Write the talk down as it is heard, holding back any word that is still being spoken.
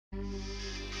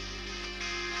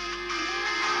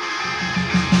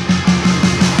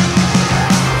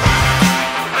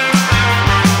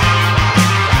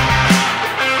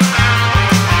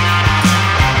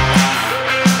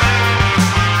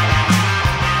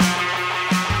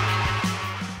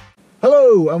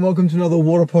Hello and welcome to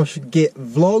another Posh Git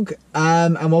vlog,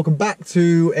 and welcome back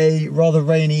to a rather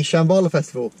rainy Shambhala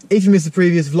festival. If you missed the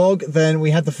previous vlog, then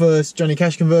we had the first Johnny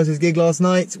Cash Converters gig last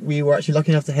night. We were actually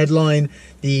lucky enough to headline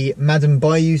the Madam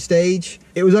Bayou stage.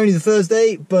 It was only the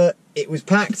Thursday, but it was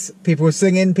packed. People were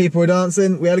singing, people were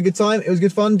dancing. We had a good time. It was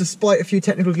good fun despite a few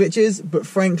technical glitches, but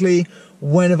frankly,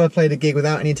 when have I played a gig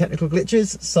without any technical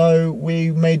glitches? So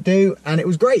we made do and it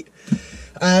was great.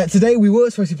 Today we were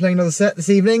supposed to be playing another set this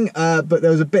evening, but there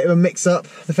was a bit of a mix-up.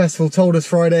 The festival told us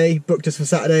Friday, booked us for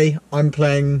Saturday. I'm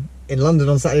playing in London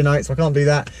on Saturday night, so I can't do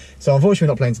that. So unfortunately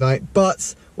we're not playing tonight,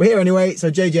 but we're here anyway.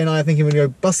 So JJ and I are thinking we're going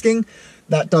to go busking.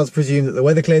 That does presume that the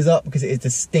weather clears up because it is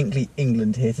distinctly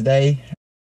England here today.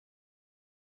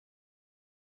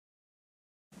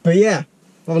 But yeah,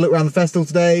 have a look around the festival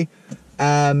today.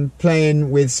 Playing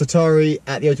with Sertari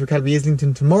at the O2 Academy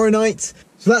Islington tomorrow night.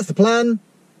 So that's the plan.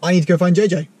 I need to go find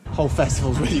JJ. Whole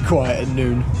festival's really quiet at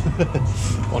noon.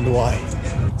 Wonder why.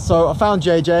 So I found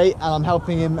JJ and I'm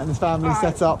helping him and his family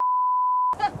set up.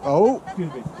 Oh.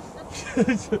 Excuse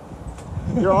me.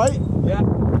 You alright? Yeah.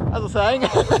 As I was saying,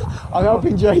 I'm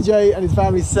helping JJ and his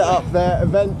family set up their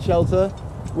event shelter,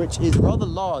 which is rather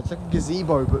large. It's like a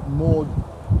gazebo, but more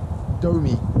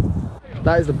domey.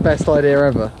 That is the best idea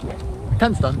ever.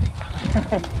 Tent's done.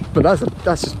 But that's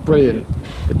just brilliant.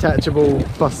 Detachable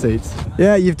bus seats.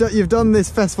 Yeah, you've done this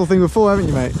festival thing before, haven't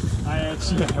you, mate? I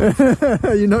actually have.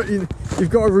 You've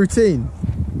got a routine.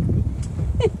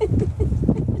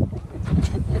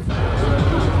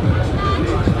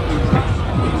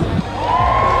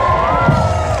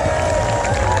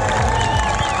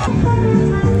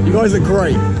 You guys are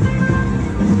great.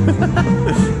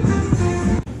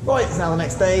 Right, it's now the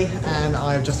next day, and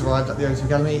I've just arrived at the O2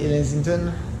 Academy in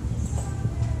Islington.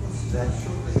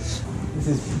 This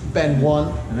is Ben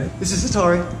 1. Hello. This is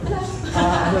Sertari.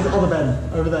 And there's another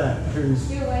Ben over there who's...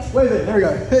 Waving, there we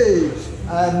go. Hey!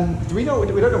 We don't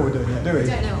know what we're doing yet, do we? We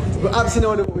don't know what we're doing. We absolutely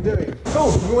no idea what we're doing.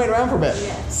 Cool, we're waiting around for a bit.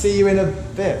 Yeah. See you in a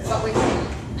bit. But we're here.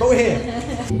 But we're here.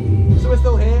 So we're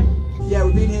still here. Yeah,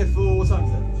 we've been here for, what time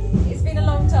is it? It's been a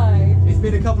long time. It's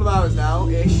been a couple of hours now,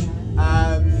 ish.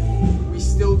 We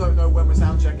still don't know when we're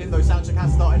sound checking, though sound check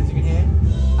has started, as you can hear.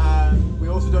 We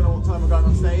also don't know what time we're going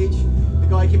on stage. The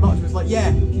guy came up to us was like,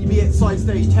 yeah, can you be at side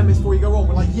stage 10 minutes before you go on?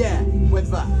 We're like, yeah, when's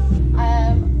that?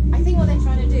 I think what they're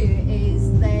trying to do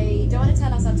is they don't want to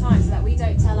tell us our time so that we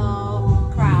don't tell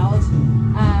our crowd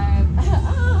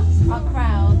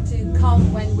to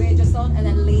come when we're just on and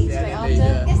then leave straight after.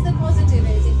 Yeah. I guess the positive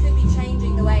is it could be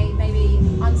changing the way maybe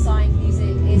unsigned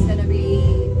music is going to be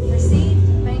received,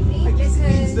 maybe. I guess it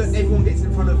means that everyone gets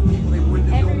in front of people they wouldn't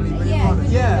have normally been in front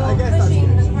of. Yeah, I guess that's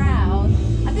pushing the crowd.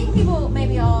 I think people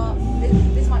maybe are,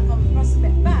 this might come across a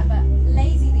bit bad, but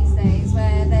lazy these days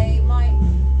where they might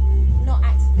not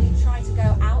actively try to go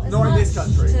out as much. Not in this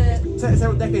country.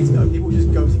 Several decades ago, people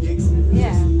just go to gigs.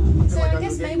 Yeah. So I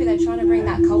guess maybe they're trying to bring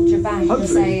that culture back.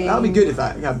 Hopefully, that would be good if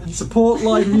that support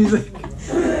live music.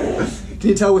 Can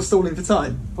you tell we're stalling for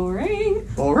time? Boring.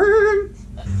 Boring.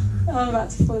 I'm about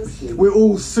to fall asleep. We're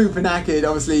all super knackered.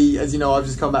 Obviously, as you know, I've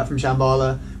just come back from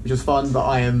Shambhala, which was fun, but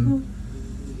I am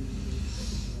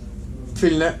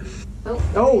feeling it.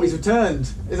 Oh, he's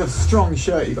returned. It's a strong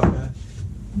shirt you got there.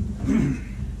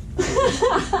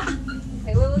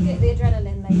 Okay, we'll get the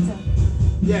adrenaline later.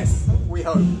 Yes, we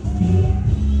hope.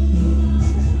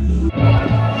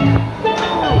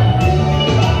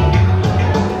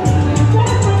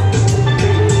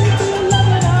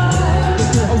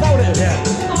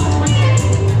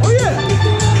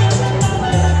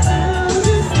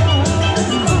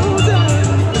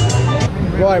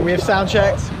 Right, we have sound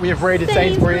checked, we have raided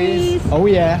Sainsbury's. Oh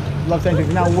yeah, love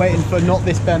Sainsbury's. We're now waiting for not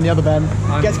this Ben, the other Ben.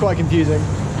 It gets quite confusing.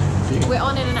 We're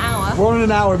on in an hour. We're on in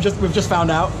an hour, we've just found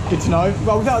out. Good to know.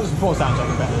 Well, we found out just before sound check,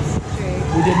 in fairness.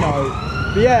 True. We did know.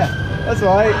 But yeah, that's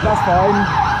right, that's fine.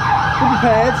 We're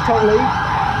prepared, totally.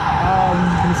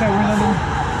 Can you tell we're in London?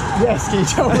 Yes, can you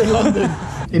tell we're in London?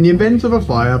 In the event of a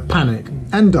fire, panic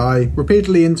and die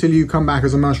repeatedly until you come back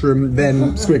as a mushroom,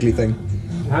 then squiggly thing.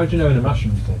 How do you know when a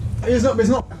mushroom's dead? It's not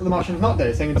the mushroom's not dead,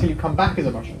 it's saying until you come back as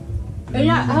a mushroom.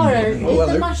 Yeah, hold on. Is hello.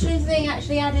 the mushroom thing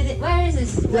actually added it? Where is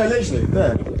this? Yeah, literally,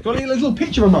 there. It's got a little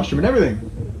picture of a mushroom and everything.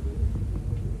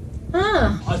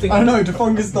 Ah. I don't know, do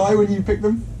fungus die when you pick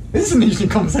them? This is an interesting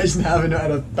conversation to have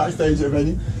at a backstage at a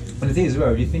venue. And the thing is, as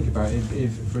well, if you think about it,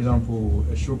 if for example,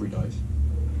 a strawberry dies,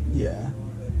 Yeah.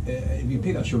 If you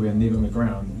pick that strawberry and leave it on the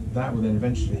ground, that will then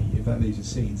eventually, if that leaves the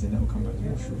seeds, then that will come back as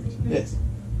more strawberries. Yes.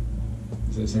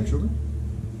 Is it the same strawberry?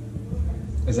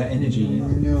 Is that energy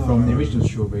from the original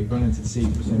strawberry gone into the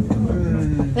seeds, but then come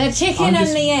back? The chicken and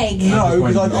the egg. No,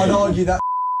 because I'd argue that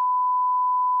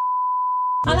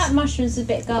I like mushrooms with a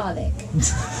bit of garlic.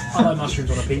 I like mushrooms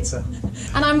on a pizza.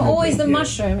 And I'm always the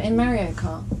mushroom in Mario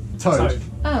Kart. Toad.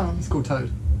 Oh. It's called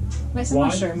Toad. But it's a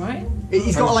mushroom, right?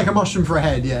 He's got like a mushroom for a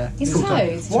head, yeah. He's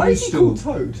Toad. Why is he called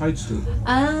Toad? Toadstool.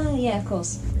 Ah, yeah, of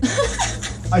course.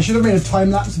 I should have made a time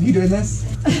lapse of you doing this.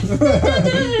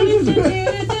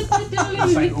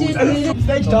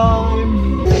 Stage time!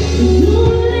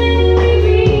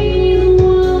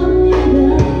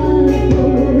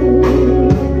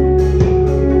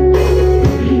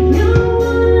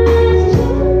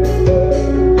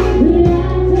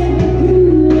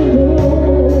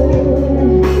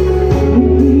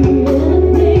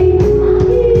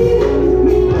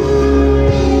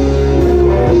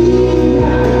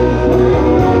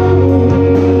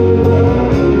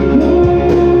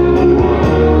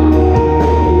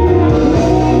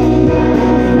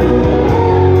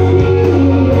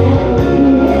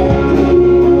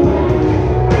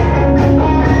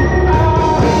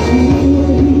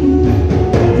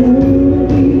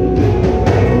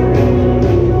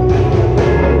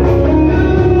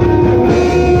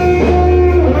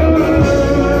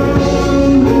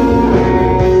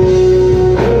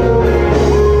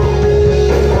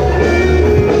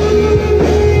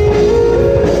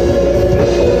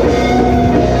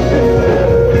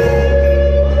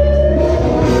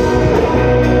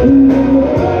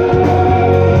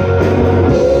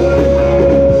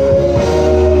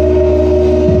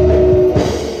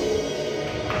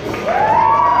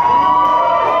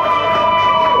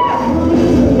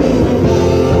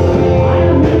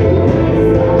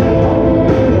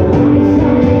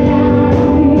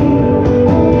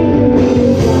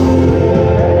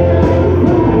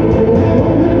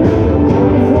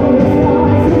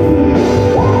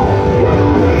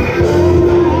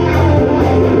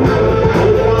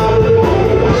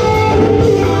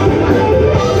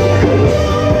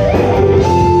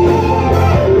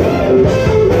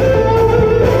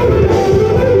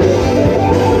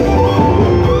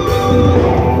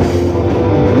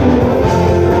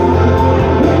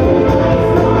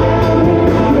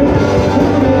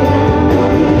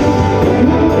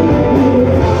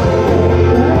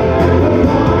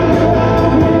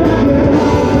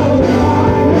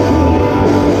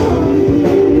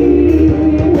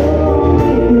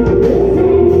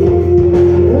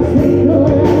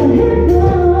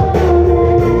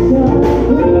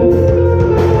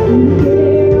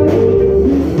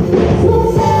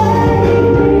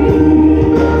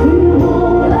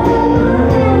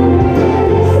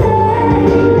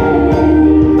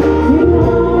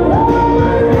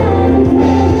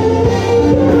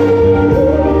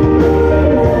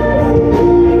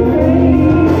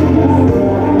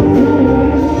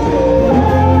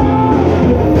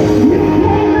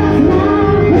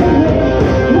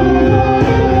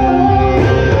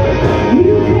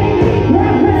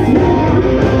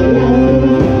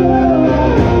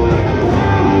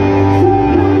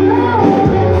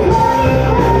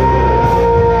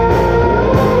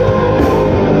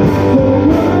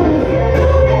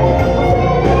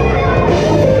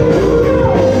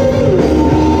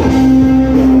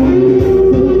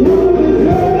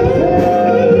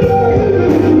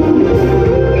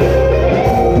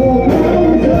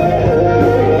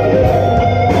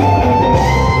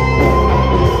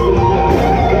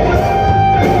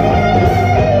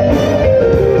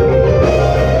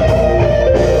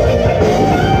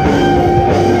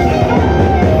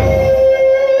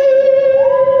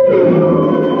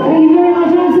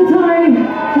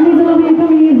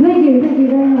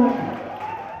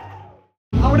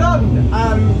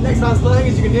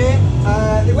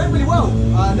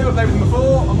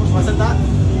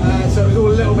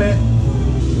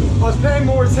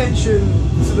 attention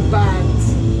to the band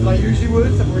than I usually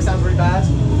would. That probably sounds really bad,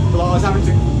 but I was having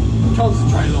to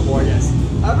concentrate a lot more, I guess.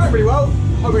 It went really well.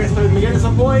 Hope I get to play them again at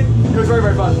some point. It was very,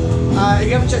 very fun. If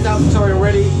you haven't checked out Sertari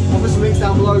already, I'll put some links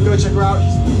down below. Go check her out.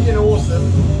 She's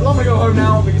awesome. But I'm going to go home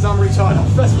now because I'm really tired of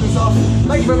festival and stuff.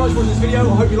 Thank you very much for watching this video.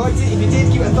 I hope you liked it. If you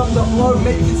did, give it a thumbs up below.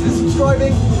 Maybe consider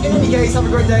subscribing. In any case, have a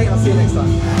great day and I'll see you next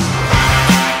time.